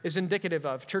here is indicative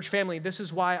of. Church family, this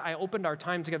is why I opened our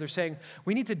time together saying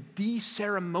we need to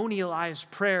de-ceremonialize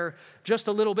prayer just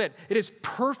a little bit. It is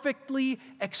perfectly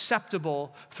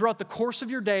acceptable throughout the course of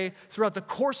your day, throughout the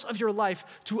course of your life,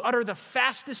 to utter the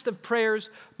fastest of prayers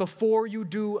before you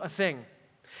do a thing.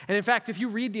 And in fact, if you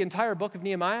read the entire book of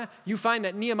Nehemiah, you find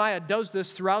that Nehemiah does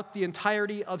this throughout the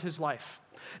entirety of his life.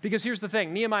 Because here's the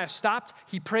thing, Nehemiah stopped,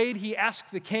 he prayed, he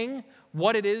asked the king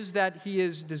what it is that he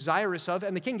is desirous of,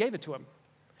 and the king gave it to him.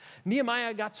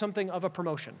 Nehemiah got something of a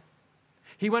promotion.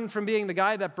 He went from being the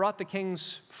guy that brought the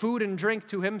king's food and drink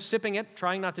to him, sipping it,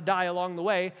 trying not to die along the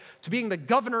way, to being the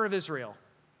governor of Israel.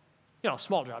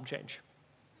 Small job change.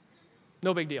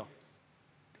 No big deal.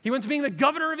 He went to being the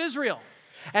governor of Israel.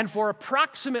 And for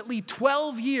approximately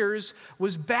 12 years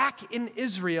was back in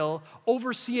Israel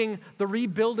overseeing the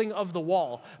rebuilding of the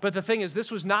wall. But the thing is,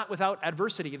 this was not without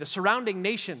adversity. The surrounding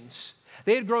nations,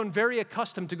 they had grown very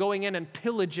accustomed to going in and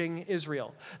pillaging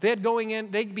Israel. They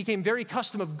became very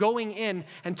accustomed of going in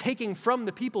and taking from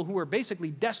the people who were basically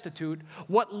destitute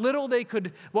what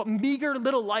meager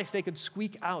little life they could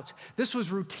squeak out. This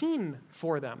was routine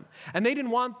for them. And they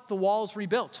didn't want the walls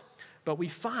rebuilt. But we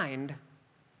find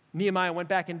Nehemiah went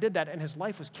back and did that, and his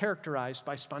life was characterized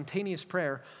by spontaneous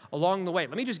prayer along the way.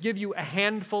 Let me just give you a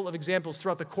handful of examples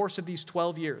throughout the course of these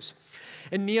 12 years.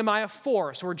 In Nehemiah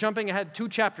 4, so we're jumping ahead 2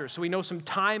 chapters, so we know some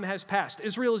time has passed.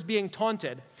 Israel is being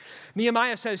taunted.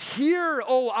 Nehemiah says, "Hear,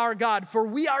 O our God, for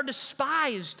we are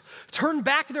despised. Turn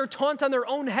back their taunt on their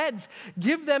own heads.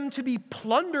 Give them to be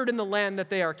plundered in the land that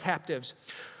they are captives.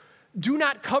 Do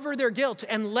not cover their guilt,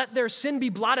 and let their sin be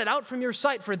blotted out from your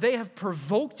sight, for they have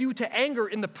provoked you to anger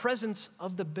in the presence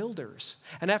of the builders."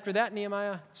 And after that,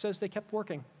 Nehemiah says they kept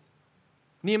working.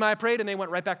 Nehemiah prayed, and they went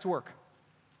right back to work.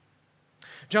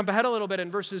 Jump ahead a little bit in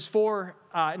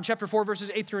in chapter 4,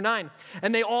 verses 8 through 9.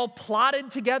 "And they all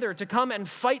plotted together to come and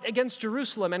fight against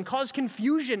Jerusalem and cause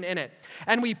confusion in it.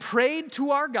 And we prayed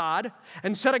to our God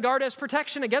and set a guard as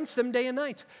protection against them day and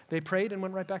night." They prayed and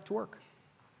went right back to work.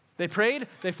 They prayed,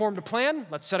 they formed a plan,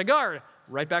 let's set a guard,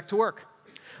 right back to work.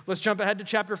 Let's jump ahead to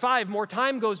chapter 5. More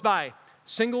time goes by.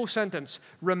 Single sentence.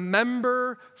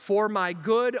 "Remember for my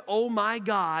good, O my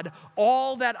God,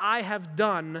 all that I have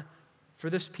done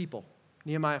for this people."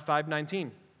 Nehemiah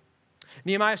 5:19.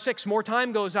 Nehemiah 6, more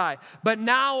time goes by. "But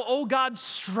now, O God,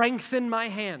 strengthen my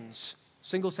hands."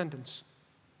 Single sentence.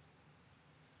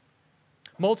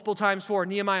 Multiple times for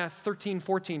Nehemiah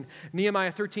 13:14,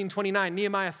 Nehemiah 13:29,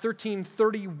 Nehemiah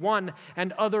 13:31,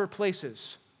 and other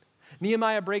places.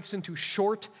 Nehemiah breaks into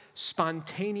short,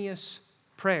 spontaneous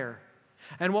prayer.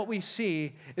 And what we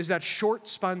see is that short,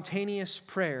 spontaneous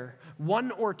prayer,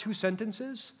 1 or 2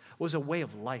 sentences, was a way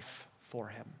of life for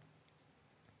him.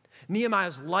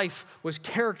 Nehemiah's life was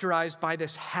characterized by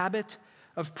this habit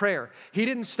of prayer. He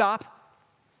didn't stop,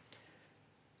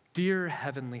 "Dear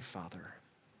Heavenly Father."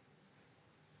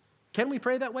 Can we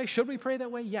pray that way? Should we pray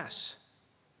that way? Yes.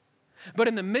 But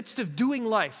in the midst of doing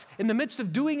life, in the midst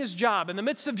of doing his job, in the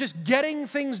midst of just getting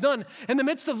things done, in the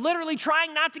midst of literally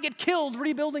trying not to get killed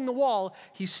rebuilding the wall,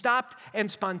 he stopped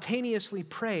and spontaneously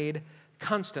prayed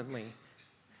constantly.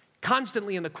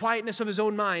 Constantly in the quietness of his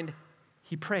own mind,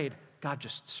 he prayed, "God,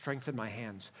 just strengthen my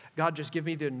hands. God, just give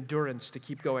me the endurance to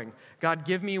keep going. God,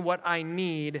 give me what I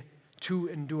need to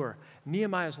endure."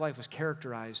 Nehemiah's life was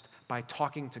characterized by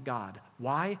talking to God.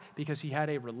 Why? Because he had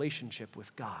a relationship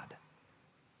with God.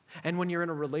 And when you're in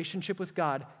a relationship with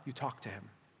God, you talk to him.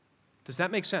 Does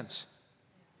that make sense?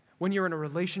 When you're in a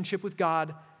relationship with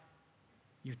God,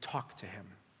 you talk to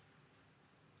him.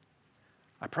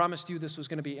 I promised you this was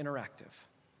going to be interactive.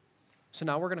 So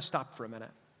now we're going to stop for a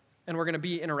minute, and we're going to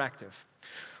be interactive.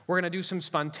 We're going to do some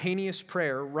spontaneous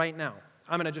prayer right now.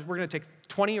 We're going to take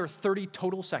 20 or 30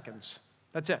 total seconds.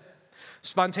 That's it.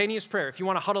 Spontaneous prayer. If you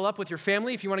want to huddle up with your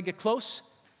family, if you want to get close,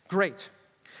 great.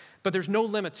 But there's no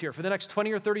limits here. For the next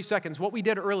 20 or 30 seconds, what we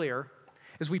did earlier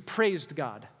is we praised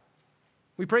God.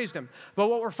 We praised him. But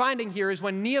what we're finding here is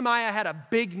when Nehemiah had a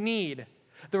big need,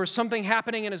 there was something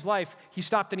happening in his life, he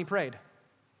stopped and he prayed.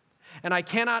 And I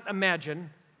cannot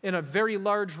imagine in a very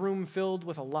large room filled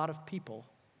with a lot of people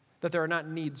that there are not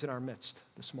needs in our midst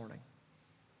this morning.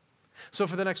 So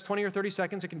for the next 20 or 30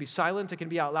 seconds, it can be silent, it can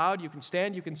be out loud, you can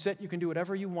stand, you can sit, you can do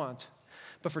whatever you want.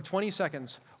 But for 20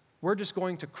 seconds, we're just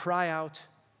going to cry out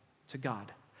to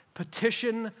God.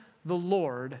 Petition the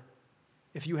Lord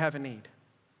if you have a need.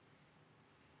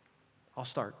 I'll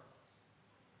start.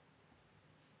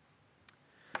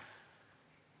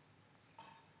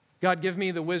 God, give me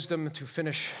the wisdom to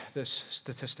finish this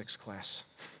statistics class.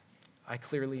 I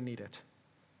clearly need it.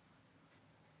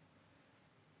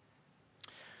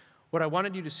 What I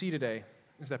wanted you to see today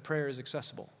is that prayer is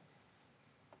accessible,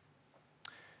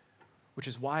 which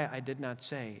is why I did not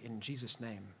say, in Jesus'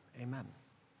 name, amen.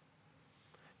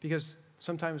 Because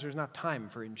sometimes there's not time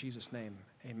for in Jesus' name,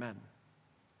 amen.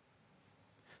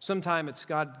 Sometimes it's,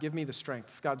 God, give me the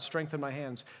strength. God, strengthen my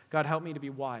hands. God, help me to be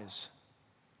wise.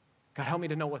 God, help me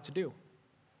to know what to do.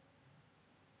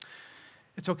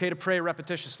 It's okay to pray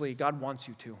repetitiously. God wants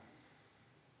you to.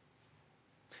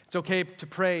 It's okay to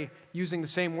pray using the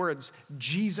same words.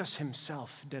 Jesus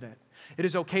himself did it. It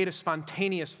is okay to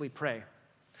spontaneously pray.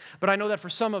 But I know that for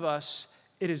some of us,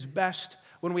 it is best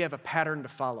when we have a pattern to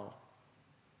follow.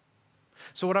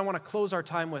 So what I want to close our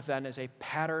time with then is a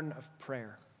pattern of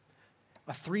prayer.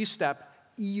 A 3-step,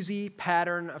 easy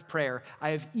pattern of prayer. I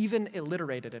have even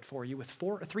alliterated it for you with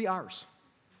 3 R's.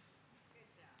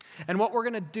 And what we're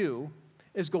going to do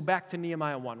is go back to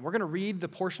Nehemiah 1. We're going to read the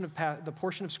portion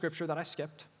of Scripture that I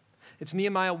skipped. It's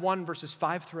Nehemiah 1, verses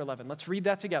 5 through 11. Let's read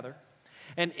that together.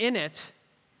 And in it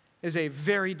is a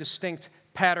very distinct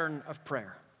pattern of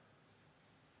prayer.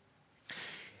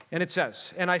 And it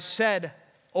says, "And I said,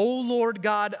 O Lord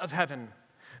God of heaven,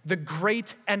 the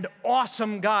great and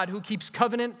awesome God who keeps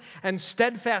covenant and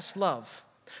steadfast love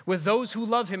with those who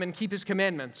love him and keep his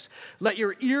commandments, let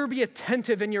your ear be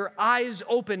attentive and your eyes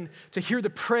open to hear the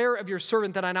prayer of your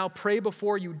servant that I now pray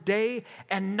before you day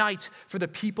and night for the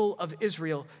people of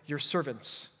Israel, your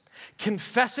servants,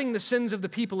 confessing the sins of the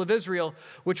people of Israel,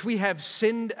 which we have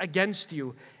sinned against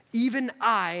you. Even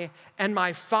I and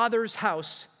my father's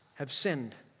house have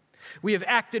sinned. We have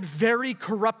acted very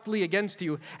corruptly against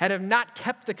you and have not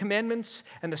kept the commandments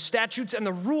and the statutes and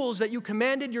the rules that you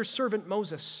commanded your servant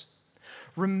Moses.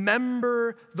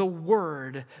 Remember the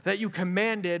word that you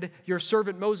commanded your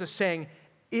servant Moses, saying,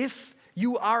 if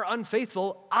you are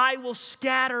unfaithful, I will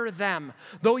scatter them.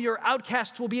 Though your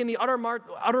outcasts will be in the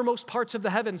uttermost parts of the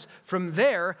heavens, from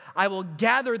there I will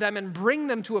gather them and bring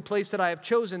them to a place that I have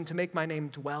chosen to make my name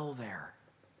dwell there.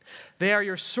 They are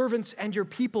your servants and your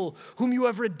people, whom you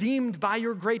have redeemed by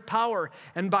your great power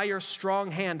and by your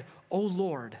strong hand. O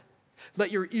Lord,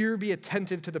 let your ear be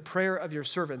attentive to the prayer of your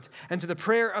servant and to the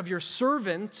prayer of your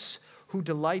servants who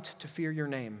delight to fear your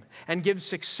name, and give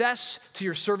success to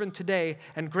your servant today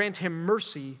and grant him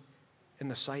mercy in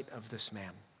the sight of this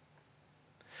man."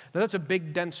 Now that's a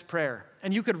big, dense prayer,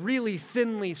 and you could really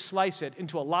thinly slice it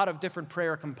into a lot of different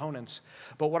prayer components,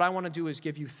 but what I want to do is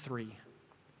give you 3.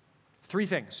 3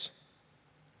 things.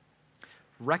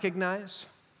 Recognize,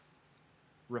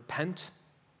 repent,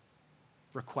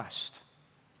 request.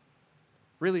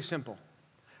 Really simple.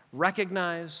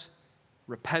 Recognize,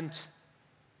 repent,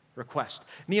 request.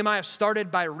 Nehemiah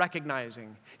started by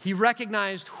recognizing. He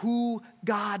recognized who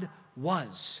God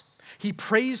was. He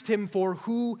praised him for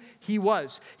who he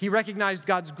was. He recognized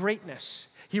God's greatness.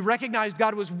 He recognized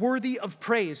God was worthy of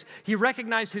praise. He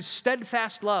recognized his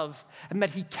steadfast love and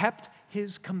that he kept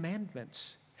his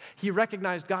commandments. He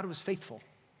recognized God was faithful.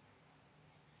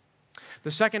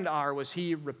 The second R was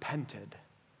he repented.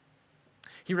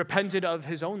 He repented of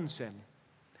his own sin.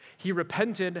 He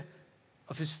repented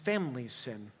of his family's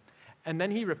sin. And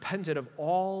then he repented of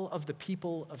all of the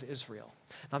people of Israel.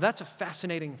 Now that's a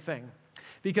fascinating thing,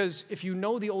 because if you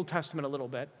know the Old Testament a little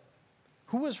bit,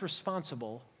 who was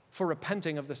responsible for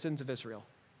repenting of the sins of Israel?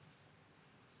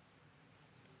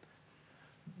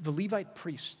 The Levite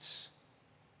priests.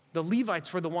 The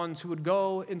Levites were the ones who would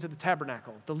go into the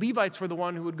tabernacle. The Levites were the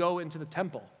one who would go into the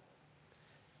temple.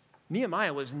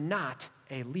 Nehemiah was not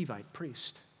a Levite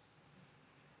priest.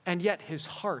 And yet his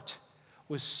heart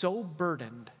was so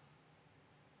burdened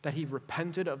that he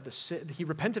repented of the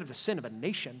sin of a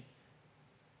nation.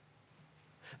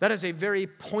 That is a very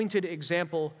pointed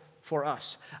example for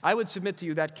us. I would submit to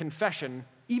you that confession,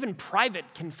 even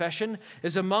private confession,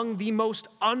 is among the most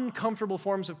uncomfortable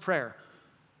forms of prayer.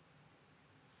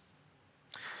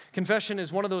 Confession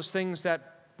is one of those things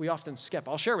that we often skip.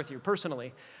 I'll share with you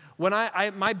personally. When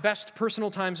my best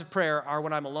personal times of prayer are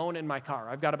when I'm alone in my car.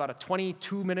 I've got about a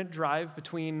 22-minute drive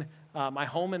between my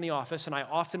home and the office, and I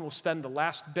often will spend the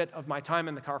last bit of my time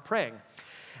in the car praying.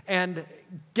 And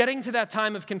getting to that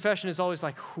time of confession is always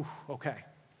like, whew, okay.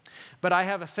 But I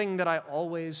have a thing that I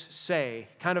always say,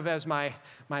 kind of as my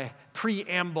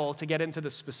preamble to get into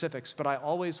the specifics, but I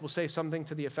always will say something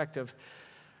to the effect of,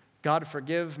 God,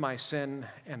 forgive my sin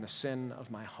and the sin of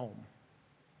my home.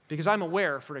 Because I'm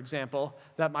aware, for example,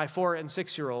 that my 4- and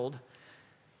 6-year-old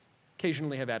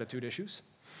occasionally have attitude issues.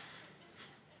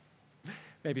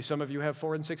 Maybe some of you have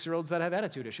 4- and 6-year-olds that have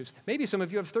attitude issues. Maybe some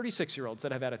of you have 36-year-olds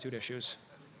that have attitude issues.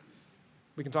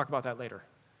 We can talk about that later.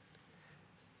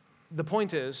 The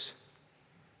point is,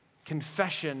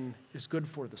 Confession is good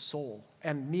for the soul,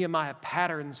 and Nehemiah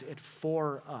patterns it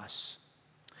for us.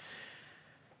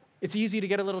 It's easy to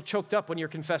get a little choked up when you're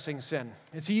confessing sin.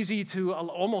 It's easy to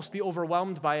almost be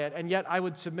overwhelmed by it, and yet I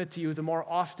would submit to you, the more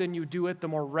often you do it, the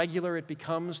more regular it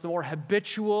becomes, the more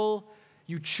habitual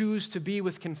you choose to be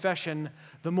with confession,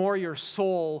 the more your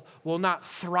soul will not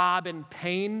throb in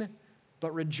pain,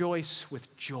 but rejoice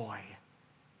with joy.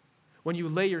 When you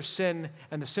lay your sin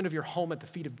and the sin of your home at the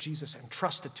feet of Jesus and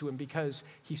trust it to him because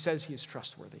he says he is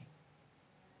trustworthy.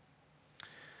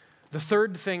 The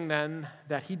third thing then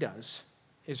that he does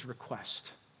is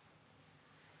request.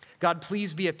 God,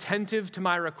 please be attentive to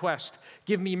my request.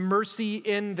 Give me mercy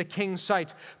in the king's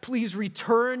sight. Please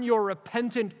return your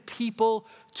repentant people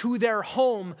to their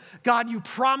home. God, you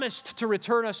promised to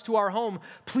return us to our home.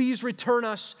 Please return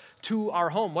us to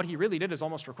our home. What he really did is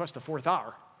almost request a fourth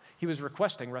hour. He was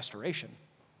requesting restoration.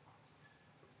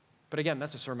 But again,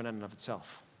 that's a sermon in and of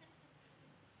itself.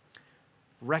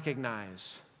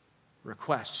 Recognize,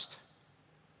 request,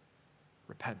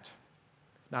 repent.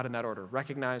 Not in that order.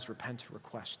 Recognize, repent,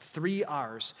 request. 3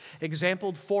 R's,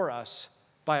 exampled for us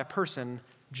by a person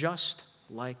just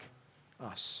like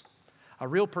us. A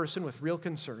real person with real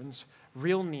concerns,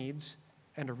 real needs,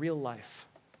 and a real life.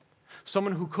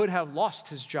 Someone who could have lost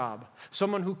his job.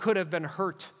 Someone who could have been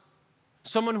hurt.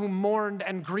 Someone who mourned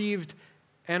and grieved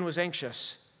and was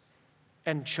anxious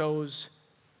and chose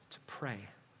to pray.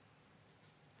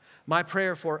 My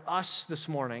prayer for us this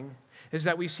morning is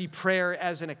that we see prayer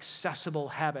as an accessible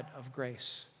habit of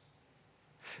grace.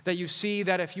 That you see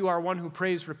that if you are one who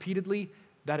prays repeatedly,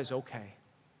 that is okay.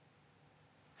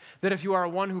 That if you are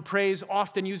one who prays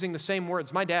often using the same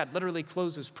words, my dad literally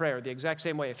closes prayer the exact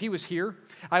same way. If he was here,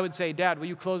 I would say, Dad, will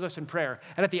you close us in prayer?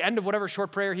 And at the end of whatever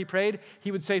short prayer he prayed,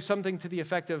 he would say something to the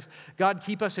effect of, God,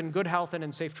 keep us in good health and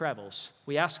in safe travels.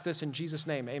 We ask this in Jesus'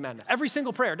 name, amen. Every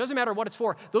single prayer, doesn't matter what it's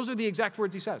for, those are the exact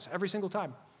words he says every single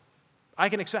time.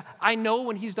 I know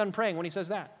when he's done praying when he says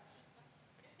that.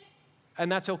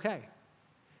 And that's okay,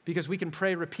 because we can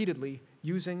pray repeatedly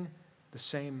using the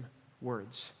same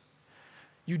words.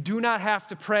 You do not have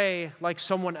to pray like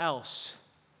someone else.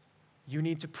 You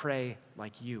need to pray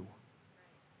like you.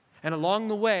 And along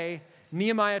the way,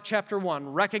 Nehemiah chapter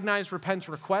 1, recognize, repent,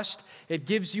 request. It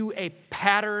gives you a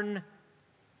pattern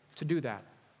to do that.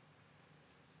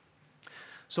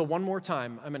 So one more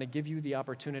time, I'm going to give you the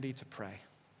opportunity to pray.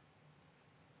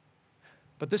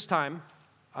 But this time,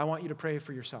 I want you to pray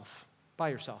for yourself, by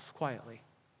yourself, quietly.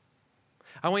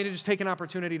 I want you to just take an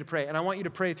opportunity to pray, and I want you to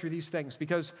pray through these things,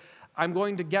 because I'm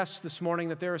going to guess this morning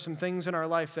that there are some things in our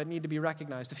life that need to be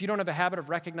recognized. If you don't have a habit of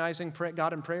recognizing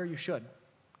God in prayer, you should.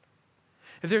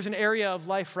 If there's an area of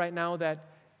life right now that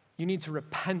you need to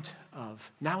repent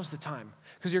of, now's the time,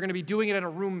 because you're going to be doing it in a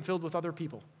room filled with other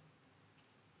people.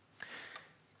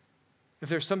 If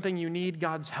there's something you need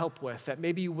God's help with that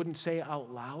maybe you wouldn't say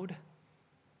out loud,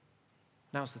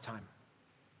 now's the time.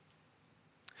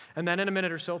 And then in a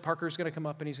minute or so, Parker's going to come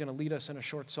up and he's going to lead us in a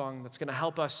short song that's going to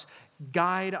help us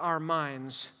guide our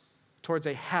minds towards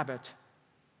a habit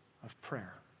of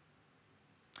prayer.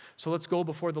 So let's go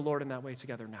before the Lord in that way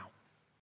together now.